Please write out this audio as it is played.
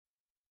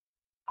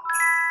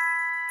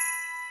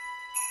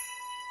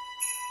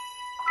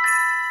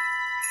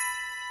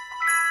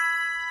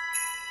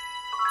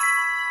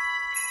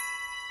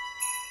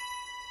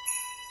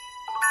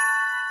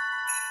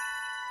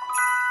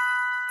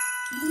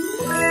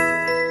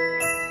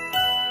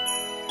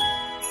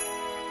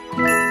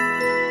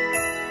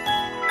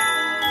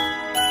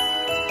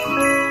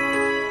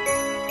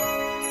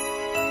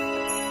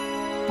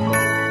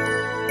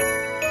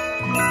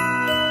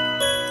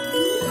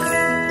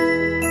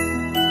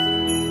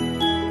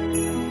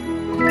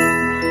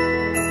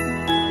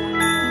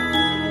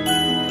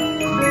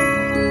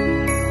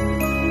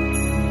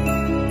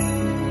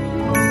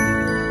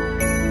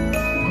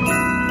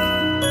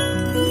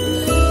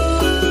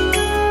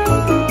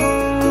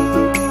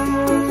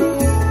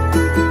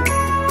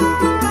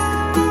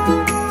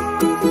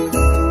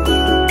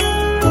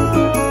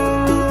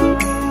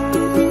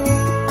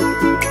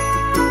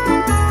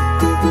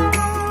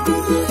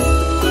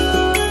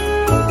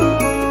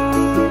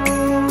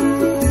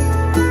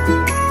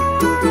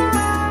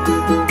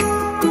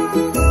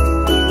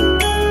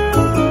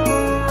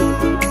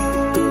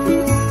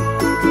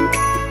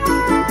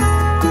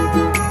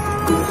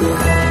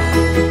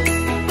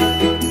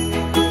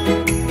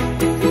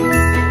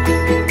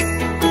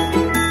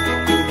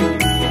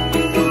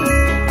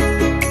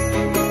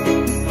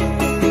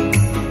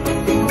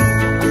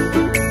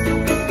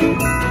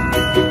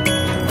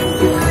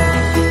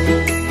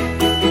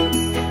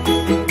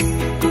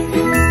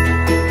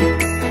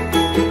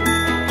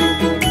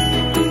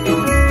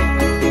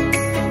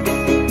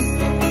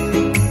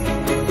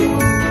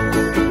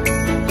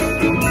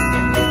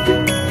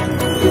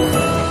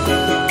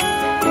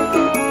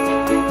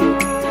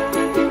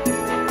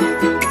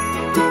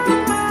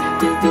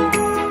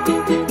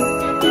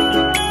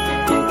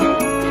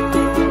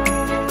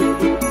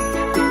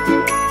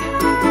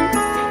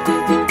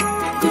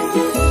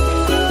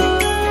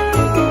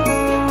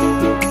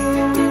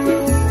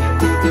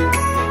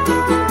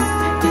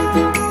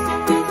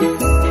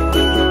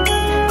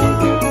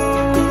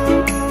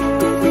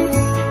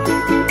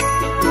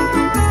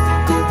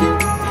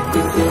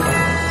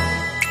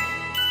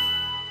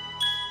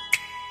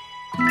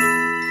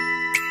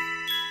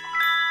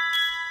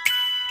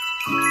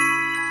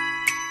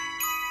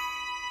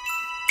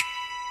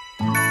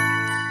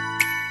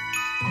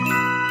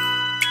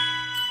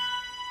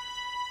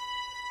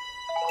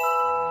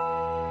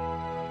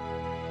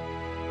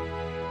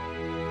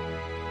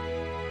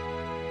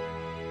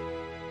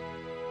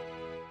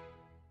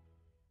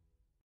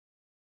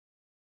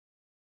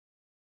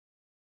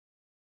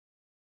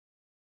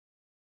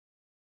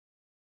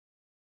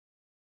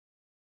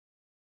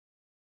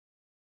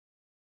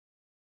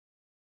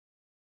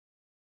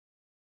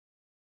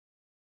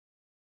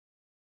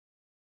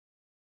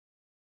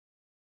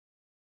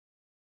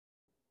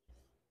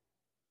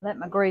Let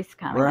my grease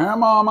kind of.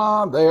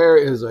 Grandmama, there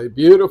is a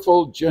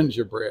beautiful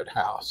gingerbread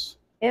house.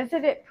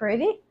 Isn't it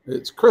pretty?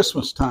 It's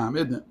Christmas time,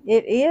 isn't it?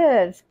 It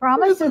is.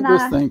 Promise Isn't and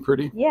this I. thing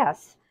pretty?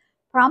 Yes.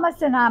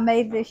 Promise and I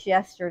made this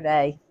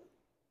yesterday.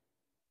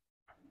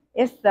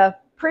 It's the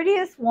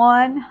prettiest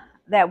one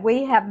that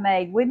we have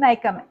made. We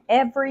make them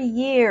every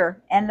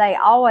year and they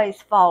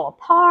always fall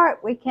apart.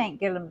 We can't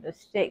get them to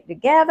stick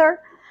together.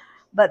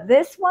 But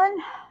this one,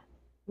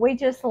 we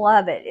just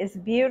love it. It's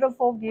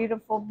beautiful,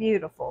 beautiful,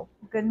 beautiful.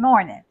 Good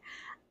morning.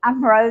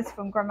 I'm Rose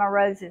from Grandma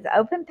Rose's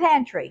Open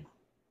Pantry.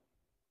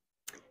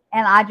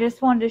 And I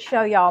just wanted to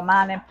show y'all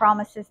mine and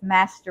Promise's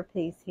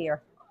masterpiece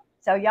here.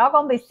 So y'all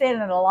going to be seeing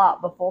it a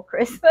lot before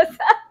Christmas.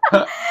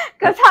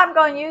 Because I'm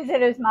going to use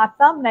it as my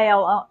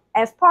thumbnail,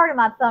 as part of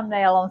my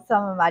thumbnail on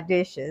some of my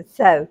dishes.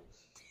 So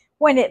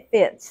when it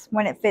fits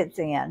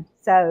in.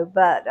 So,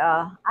 but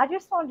I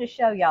just wanted to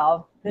show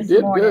y'all this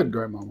morning. You did good,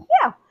 Grandmama.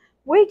 Yeah,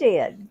 we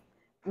did.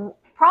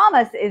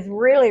 Promise is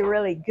really,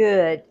 really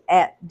good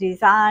at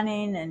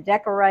designing and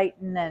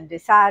decorating and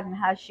deciding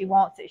how she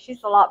wants it.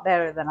 She's a lot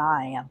better than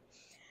I am.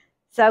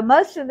 So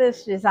most of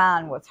this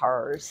design was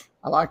hers.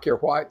 I like your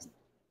white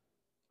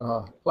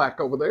plaque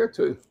over there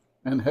too.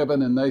 And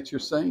Heaven and Nature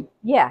Sing.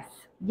 Yes,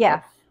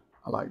 yes.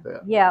 I like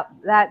that. Yeah,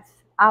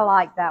 I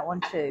like that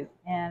one too.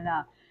 And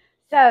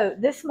so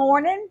this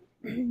morning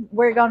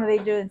we're going to be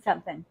doing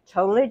something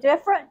totally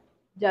different.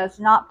 Does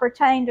not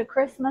pertain to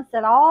Christmas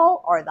at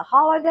all or the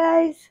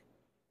holidays.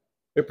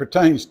 It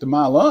pertains to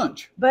my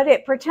lunch. But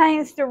it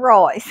pertains to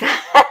Royce.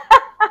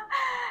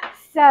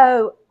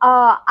 So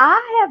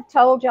I have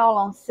told y'all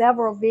on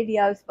several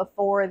videos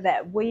before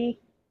that we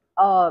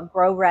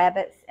grow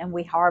rabbits and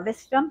we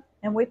harvest them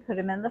and we put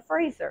them in the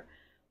freezer.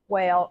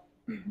 Well,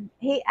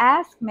 he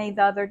asked me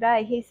the other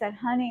day, he said,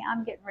 honey,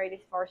 I'm getting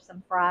ready for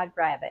some fried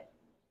rabbit.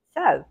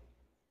 So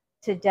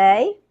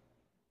today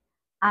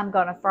I'm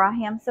going to fry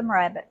him some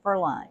rabbit for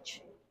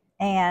lunch.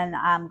 And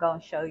I'm going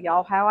to show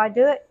y'all how I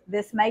do it.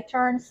 This may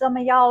turn some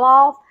of y'all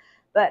off,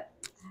 but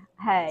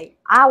hey,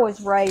 I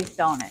was raised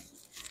on it.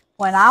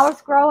 When I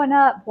was growing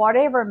up,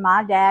 whatever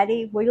my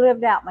daddy, we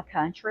lived out in the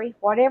country,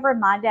 whatever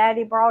my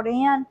daddy brought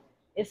in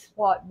is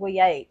what we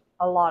ate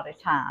a lot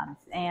of times.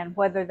 And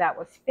whether that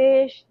was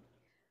fish,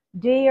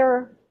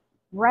 deer,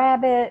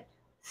 rabbit,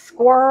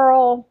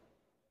 squirrel,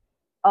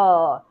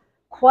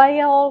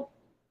 quail,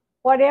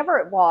 whatever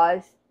it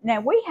was. Now,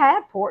 we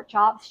had pork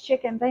chops,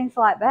 chicken, things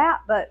like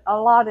that, but a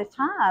lot of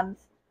times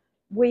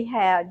we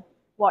had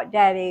what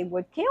Daddy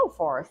would kill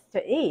for us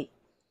to eat.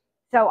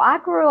 So I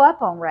grew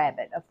up on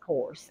rabbit, of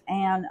course,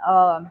 and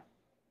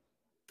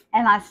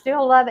I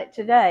still love it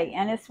today.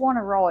 And it's one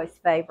of Roy's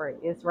favorite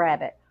is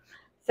rabbit.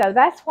 So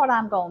that's what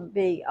I'm going to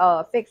be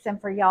fixing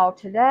for y'all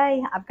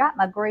today. I've got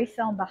my grease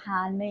on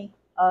behind me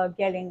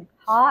getting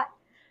hot.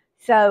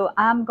 So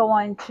I'm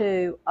going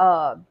to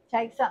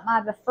take something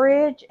out of the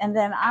fridge, and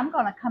then I'm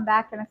going to come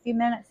back in a few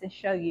minutes and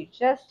show you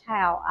just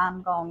how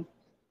I'm going to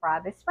fry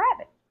this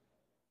rabbit.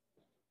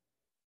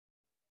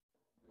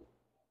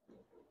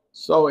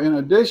 So in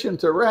addition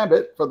to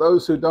rabbit, for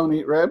those who don't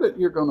eat rabbit,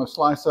 you're going to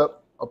slice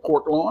up a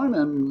pork loin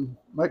and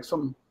make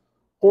some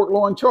pork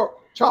loin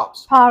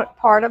chops.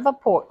 Part of a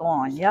pork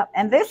loin, yep.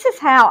 And this is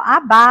how I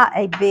buy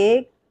a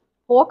big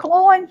pork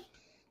loin,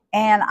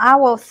 and I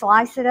will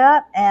slice it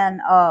up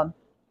and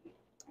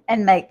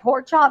make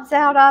pork chops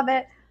out of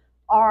it,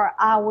 or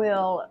I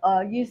will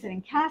use it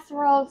in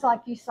casseroles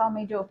like you saw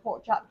me do a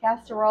pork chop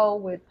casserole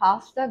with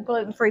pasta,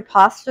 gluten-free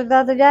pasta the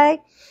other day.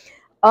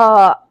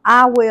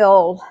 I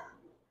will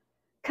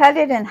cut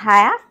it in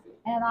half,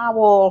 and I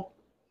will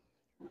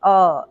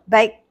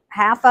bake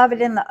half of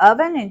it in the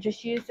oven and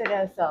just use it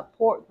as a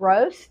pork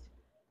roast.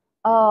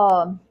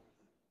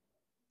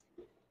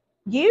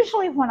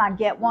 Usually when I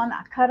get one,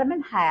 I cut them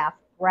in half,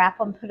 wrap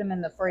them, put them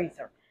in the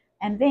freezer.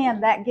 And then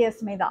that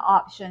gives me the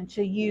option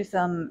to use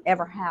them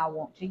ever how I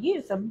want to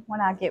use them when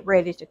I get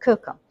ready to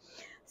cook them.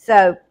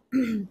 So,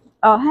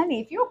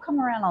 honey, if you'll come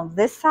around on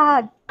this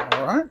side.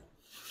 All right.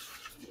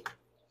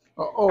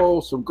 Uh-oh,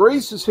 some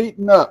grease is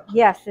heating up.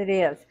 Yes, it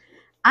is.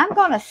 I'm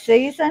going to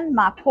season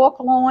my pork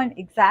loin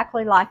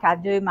exactly like I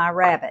do my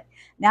rabbit.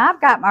 Now,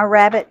 I've got my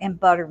rabbit in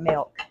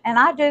buttermilk, and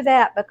I do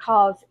that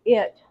because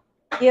it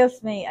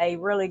gives me a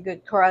really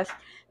good crust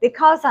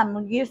because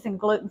I'm using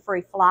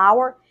gluten-free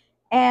flour.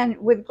 And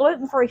with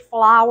gluten-free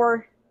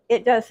flour,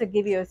 it doesn't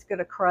give you as good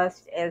a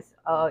crust as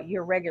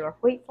your regular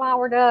wheat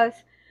flour does.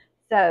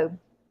 So,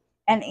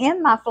 and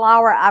in my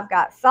flour, I've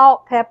got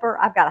salt, pepper.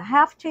 I've got a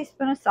half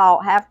teaspoon of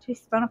salt, half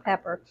teaspoon of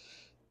pepper,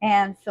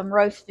 and some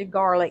roasted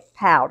garlic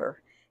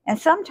powder. And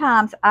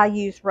sometimes I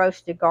use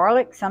roasted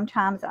garlic.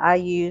 Sometimes I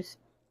use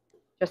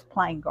just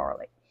plain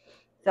garlic.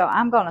 So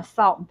I'm going to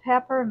salt and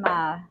pepper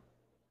my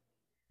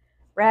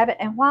rabbit.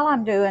 And while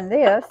I'm doing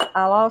this,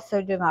 I'll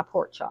also do my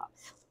pork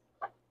chops.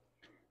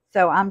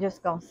 So I'm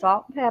just going to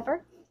salt and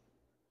pepper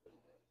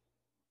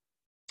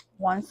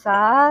one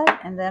side,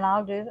 and then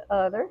I'll do the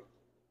other.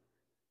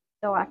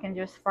 So I can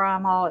just fry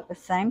them all at the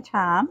same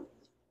time.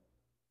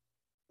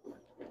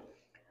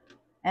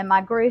 And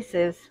my grease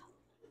is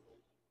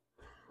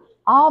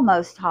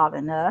almost hot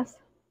enough.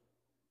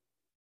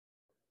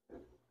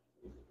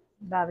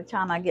 By the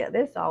time I get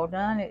this all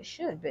done, it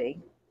should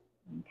be.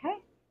 Okay.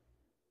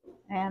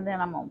 And then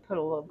I'm going to put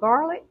a little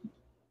garlic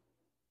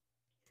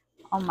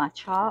on my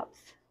chops.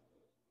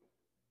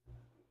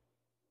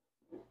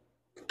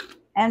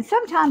 And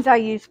sometimes I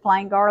use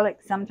plain garlic,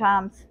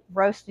 sometimes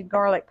roasted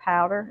garlic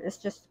powder. It's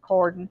just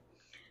according.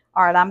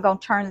 All right, I'm going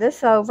to turn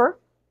this over,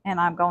 and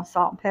I'm going to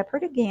salt and pepper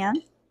it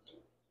again.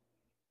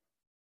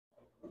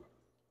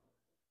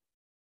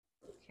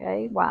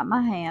 Okay, wipe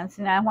my hands.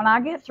 Now, when I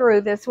get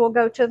through, this will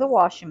go to the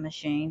washing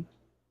machine.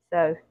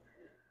 So,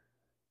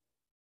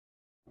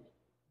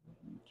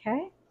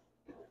 okay.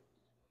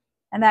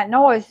 And that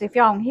noise, if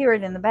y'all can hear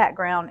it in the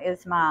background,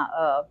 is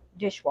my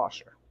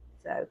dishwasher.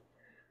 So,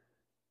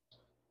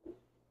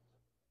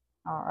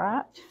 all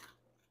right.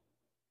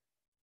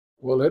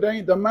 Well, it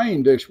ain't the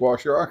main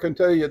dishwasher, I can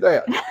tell you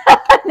that.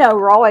 No,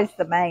 Roy's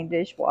the main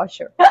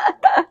dishwasher.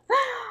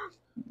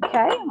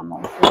 Okay, I'm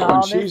gonna put all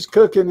When this. she's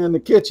cooking in the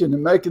kitchen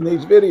and making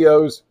these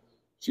videos,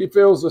 she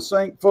fills the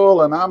sink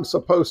full and I'm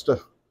supposed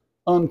to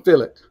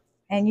unfill it.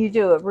 And you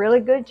do a really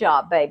good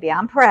job, baby.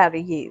 I'm proud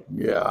of you.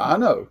 Yeah, I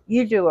know.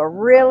 You do a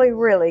really,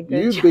 really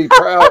good job. You'd be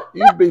proud.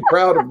 You'd be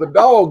proud of the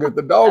dog if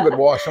the dog would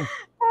wash them.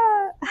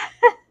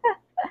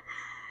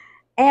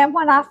 And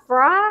when I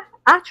fry,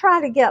 I try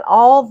to get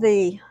all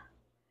the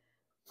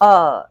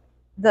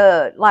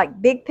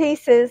like big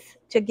pieces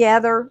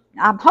together.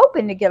 I'm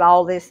hoping to get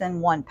all this in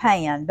one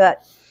pan,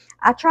 but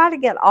I try to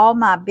get all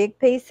my big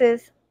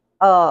pieces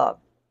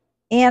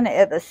in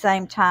at the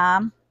same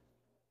time.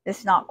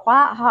 It's not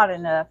quite hot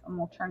enough. I'm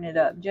gonna turn it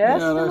up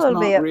just a little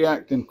bit. Yeah, that's not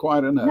reacting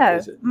quite enough, no,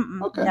 is it?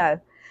 Okay. No.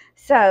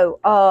 So,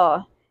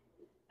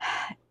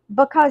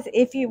 because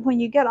when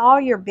you get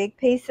all your big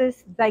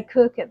pieces, they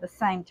cook at the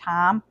same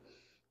time.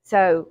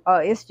 So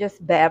it's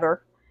just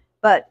better.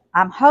 But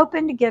I'm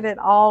hoping to get it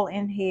all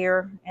in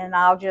here, and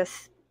I'll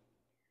just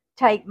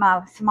take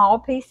my small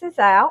pieces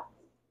out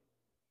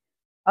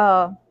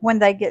when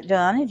they get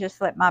done and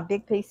just let my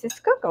big pieces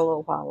cook a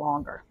little while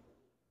longer.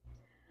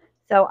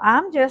 So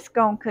I'm just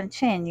going to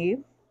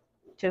continue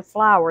to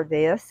flour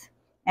this.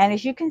 And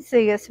as you can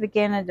see, it's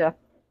beginning to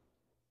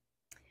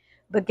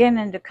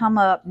come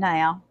up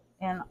now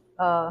and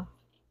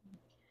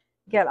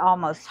get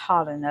almost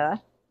hot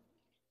enough.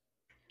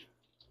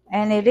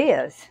 And it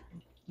is.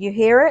 You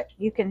hear it?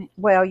 You can,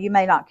 well, you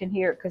may not can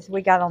hear it because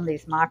we got on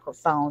these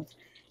microphones.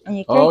 And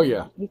you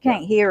can't, you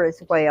can't hear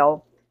as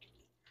well.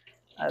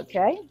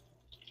 Okay.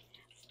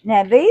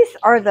 Now these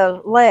are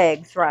the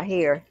legs right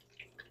here.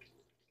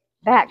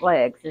 Back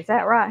legs. Is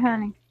that right,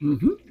 honey?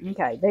 Mm-hmm.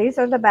 Okay. These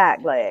are the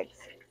back legs.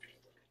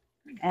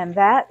 And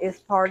that is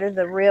part of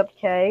the rib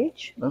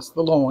cage. That's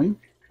the loin.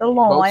 The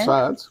loin. Both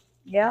sides.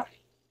 Yep.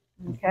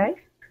 Okay.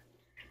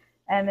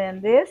 And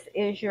then this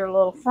is your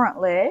little front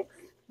legs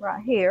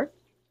right here.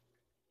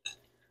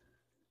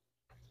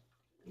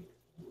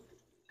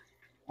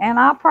 And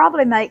I'll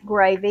probably make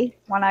gravy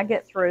when I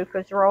get through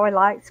because Roy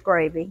likes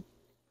gravy.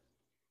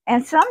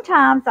 And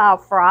sometimes I'll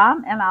fry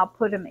them and I'll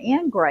put them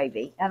in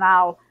gravy. And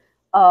I'll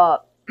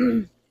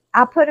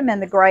put them in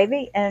the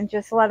gravy and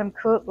just let them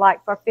cook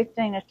like for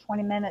 15 or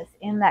 20 minutes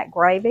in that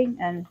gravy.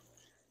 And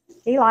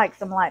he likes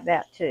them like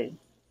that too.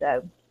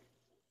 So.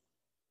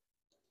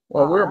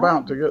 Well, we're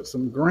about to get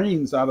some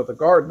greens out of the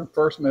garden, the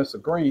first mess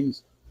of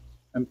greens.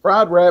 And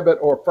fried rabbit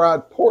or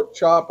fried pork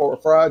chop or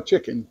fried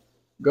chicken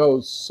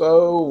goes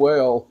so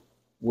well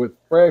with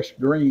fresh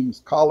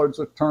greens, collards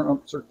or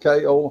turnips or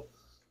kale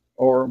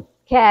or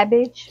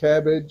cabbage.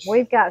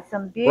 We've got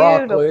some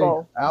beautiful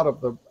broccoli out of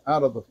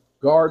the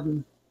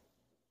garden.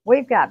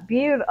 We've got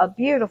a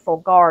beautiful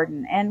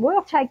garden, and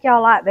we'll take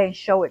y'all out there and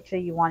show it to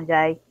you one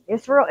day.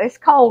 It's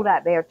cold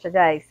out there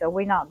today, so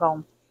we're not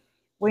gonna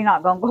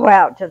go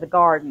out to the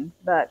garden,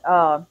 but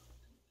I'm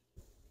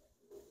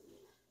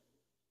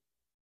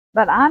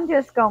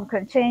just gonna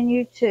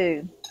continue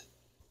to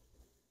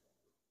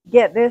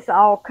get this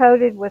all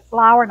coated with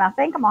flour, and I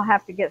think I'm gonna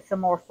have to get some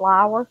more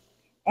flour.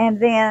 And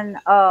then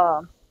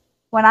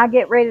when I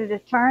get ready to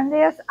turn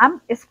this,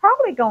 it's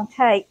probably gonna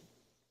take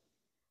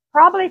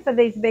for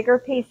these bigger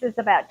pieces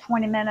about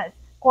 20 minutes.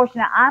 Of course,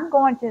 now I'm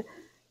going to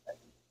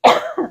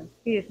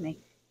excuse me.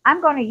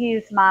 I'm going to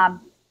use my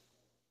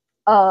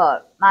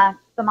my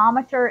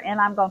thermometer,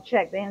 and I'm going to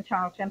check the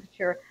internal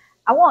temperature.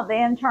 I want the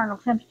internal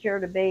temperature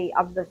to be,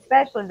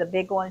 especially the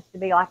big ones, to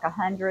be like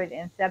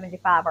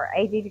 175 or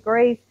 80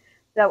 degrees.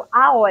 So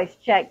I always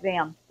check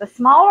them. The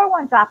smaller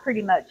ones, I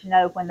pretty much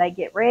know when they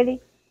get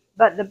ready,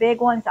 but the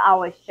big ones, I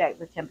always check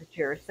the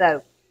temperature.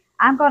 So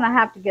I'm going to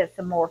have to get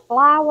some more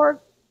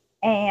flour,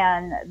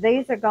 and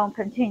these are going to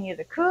continue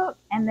to cook.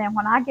 And then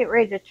when I get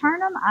ready to turn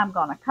them, I'm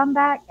going to come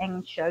back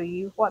and show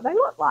you what they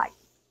look like.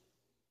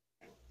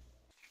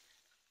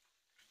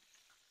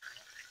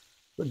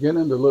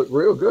 Beginning to look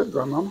real good,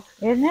 Grandmama.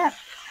 Isn't it?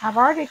 I've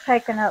already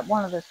taken up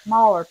one of the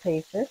smaller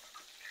pieces.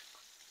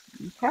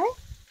 Okay.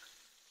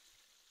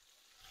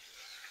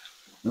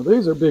 Now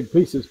these are big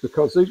pieces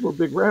because these were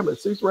big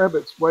rabbits. These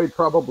rabbits weighed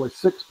probably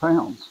 6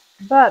 pounds.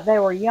 But they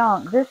were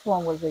young. This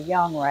one was a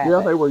young rabbit.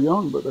 Yeah, they were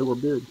young, but they were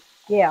big.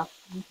 Yeah.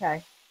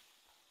 Okay.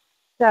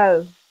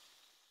 So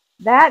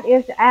That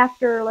is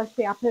after, let's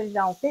see, I put it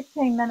on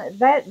 15 minutes.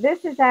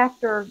 This is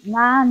after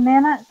 9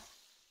 minutes,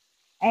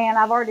 and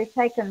I've already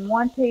taken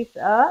one piece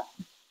up.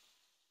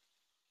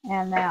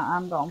 And now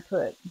I'm going to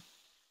put a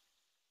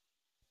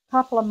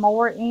couple of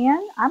more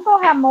in. I'm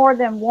going to have more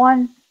than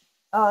one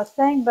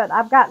thing, but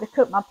I've got to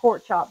cook my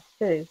pork chops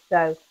too.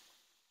 So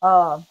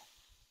I'll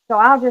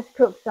just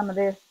cook some of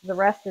this, the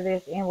rest of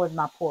this in with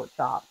my pork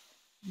chops.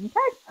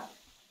 Okay.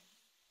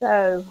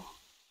 So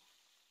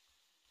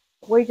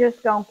we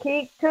just going to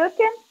keep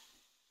cooking.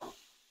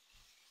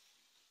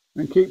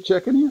 And keep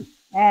checking in.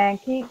 And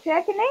keep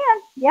checking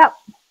in. Yep.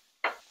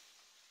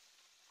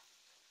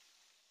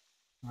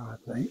 I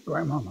think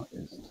Grandmama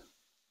is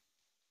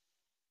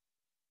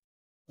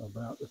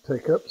about to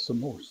take up some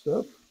more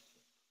stuff,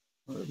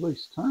 or at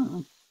least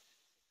time.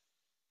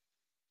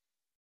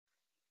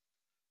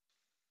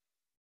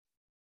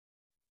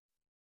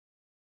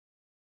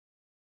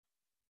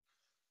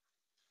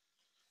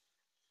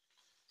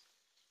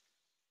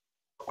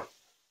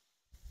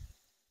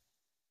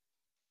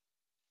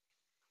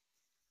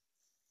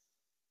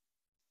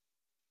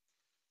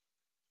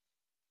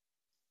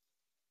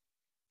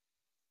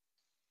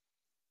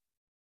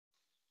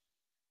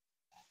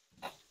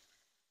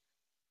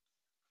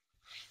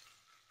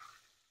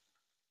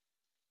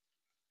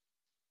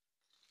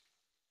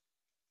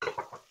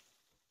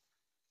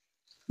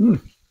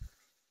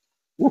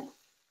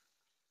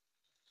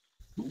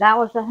 That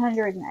was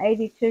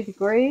 182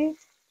 degrees.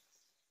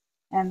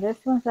 And this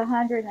one's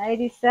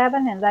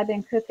 187, and they've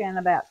been cooking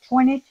about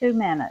 22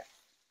 minutes.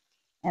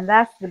 And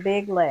that's the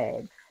big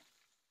legs.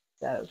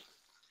 So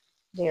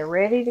they're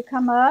ready to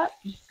come up.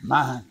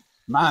 Mine.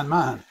 And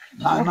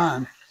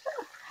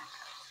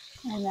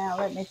now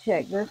let me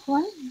check this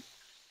one.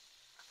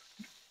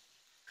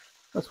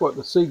 That's what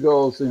the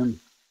seagulls in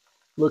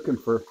looking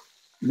for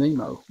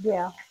Nemo.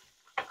 Yeah.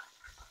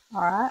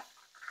 All right.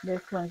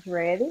 This one's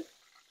ready.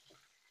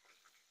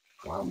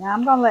 Wow. Now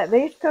I'm going to let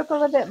these cook a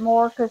little bit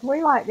more because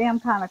we like them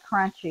kind of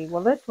crunchy.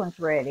 Well, this one's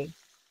ready.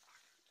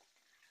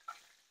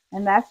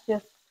 And that's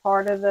just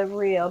part of the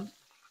rib.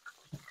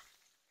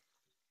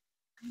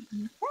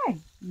 Okay.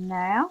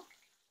 Now,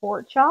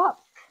 pork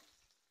chops.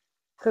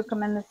 Cook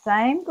them in the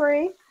same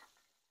grease.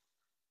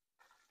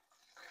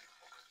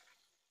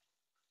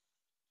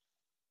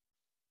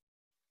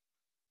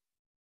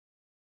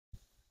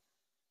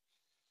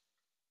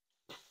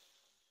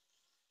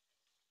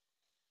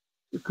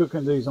 You're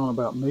cooking these on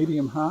about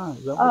medium high?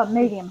 Is that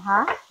medium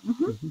high.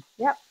 Mm-hmm.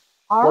 Yep.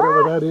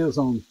 Whatever that is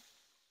on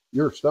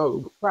your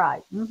stove.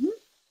 Right. Mm-hmm.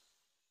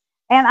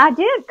 And I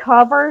did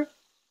cover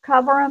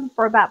them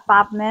for about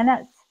 5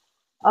 minutes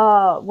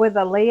with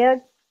a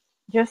lid,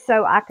 just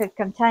so I could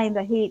contain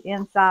the heat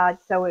inside,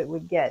 so it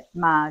would get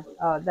my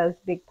those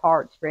big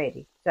parts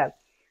ready. So,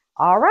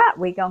 all right,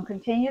 we're gonna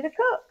continue to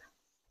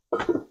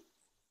cook.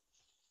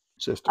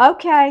 Sister.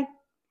 Okay,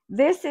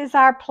 this is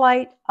our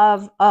plate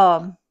of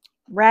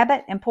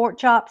rabbit and pork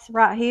chops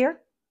right here,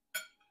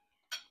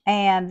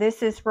 and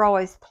this is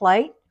Roy's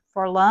plate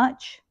for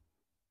lunch.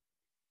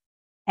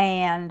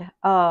 And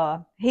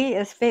he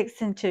is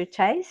fixing to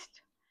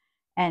taste,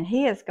 and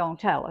he is going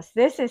to tell us.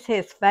 This is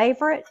his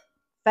favorite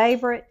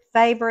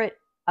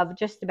of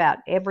just about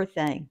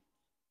everything.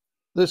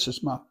 This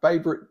is my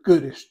favorite,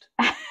 goodest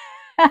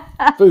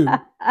food.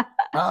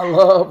 I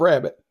love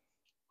rabbit.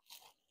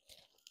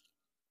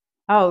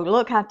 Oh,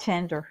 look how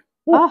tender.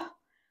 Oh,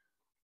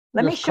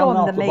 let me show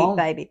him the meat,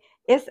 baby.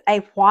 It's a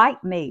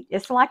white meat.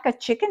 It's like a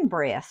chicken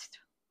breast.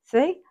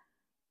 See?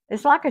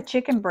 It's like a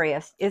chicken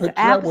breast. It's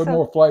with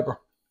more flavor.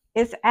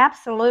 It's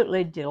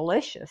absolutely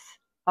delicious.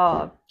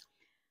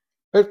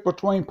 It's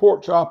between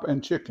pork chop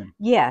and chicken.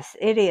 Yes,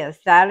 it is.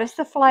 That is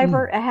the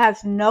flavor. It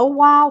has no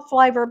wild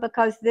flavor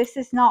because this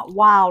is not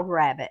wild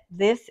rabbit.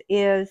 This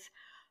is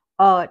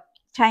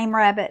tame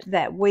rabbit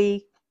that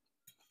we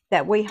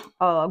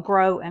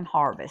grow and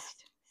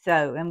harvest.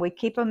 So, and we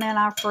keep them in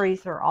our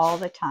freezer all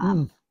the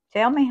time.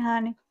 Tell me,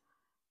 honey.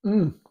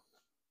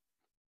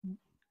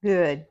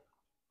 Good.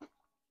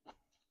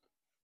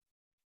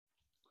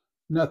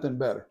 Nothing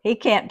better. He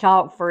can't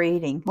talk for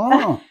eating.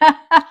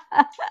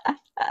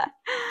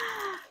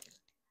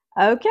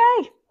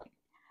 Okay.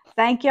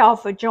 Thank y'all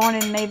for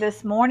joining me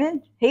this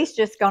morning. He's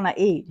just going to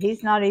eat.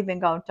 He's not even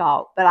going to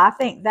talk. But I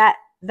think that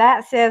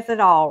says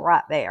it all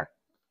right there.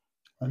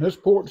 And this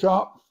pork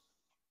chop,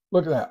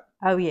 look at that.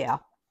 Oh, yeah.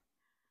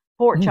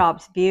 Pork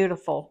chop's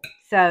beautiful.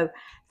 So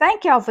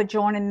thank y'all for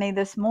joining me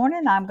this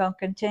morning. I'm going to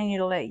continue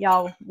to let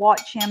y'all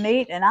watch him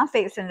eat. And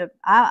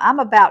I'm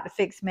about to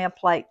fix me a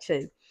plate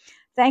too.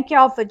 Thank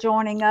y'all for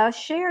joining us.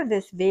 Share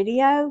this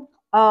video.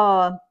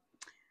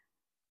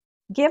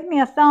 Give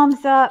me a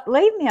thumbs up.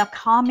 Leave me a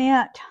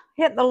comment.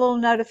 Hit the little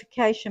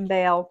notification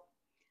bell.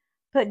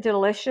 Put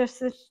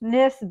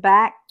deliciousness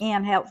back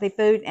in healthy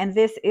food. And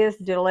this is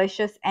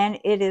delicious. And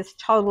it is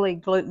totally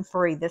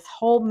gluten-free. This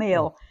whole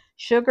meal,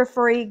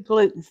 sugar-free,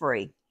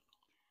 gluten-free.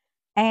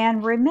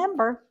 And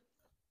remember,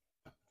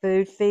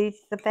 food feeds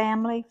the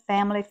family.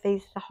 Family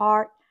feeds the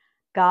heart.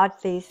 God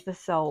feeds the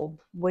soul.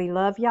 We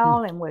love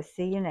y'all, and we'll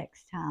see you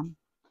next time.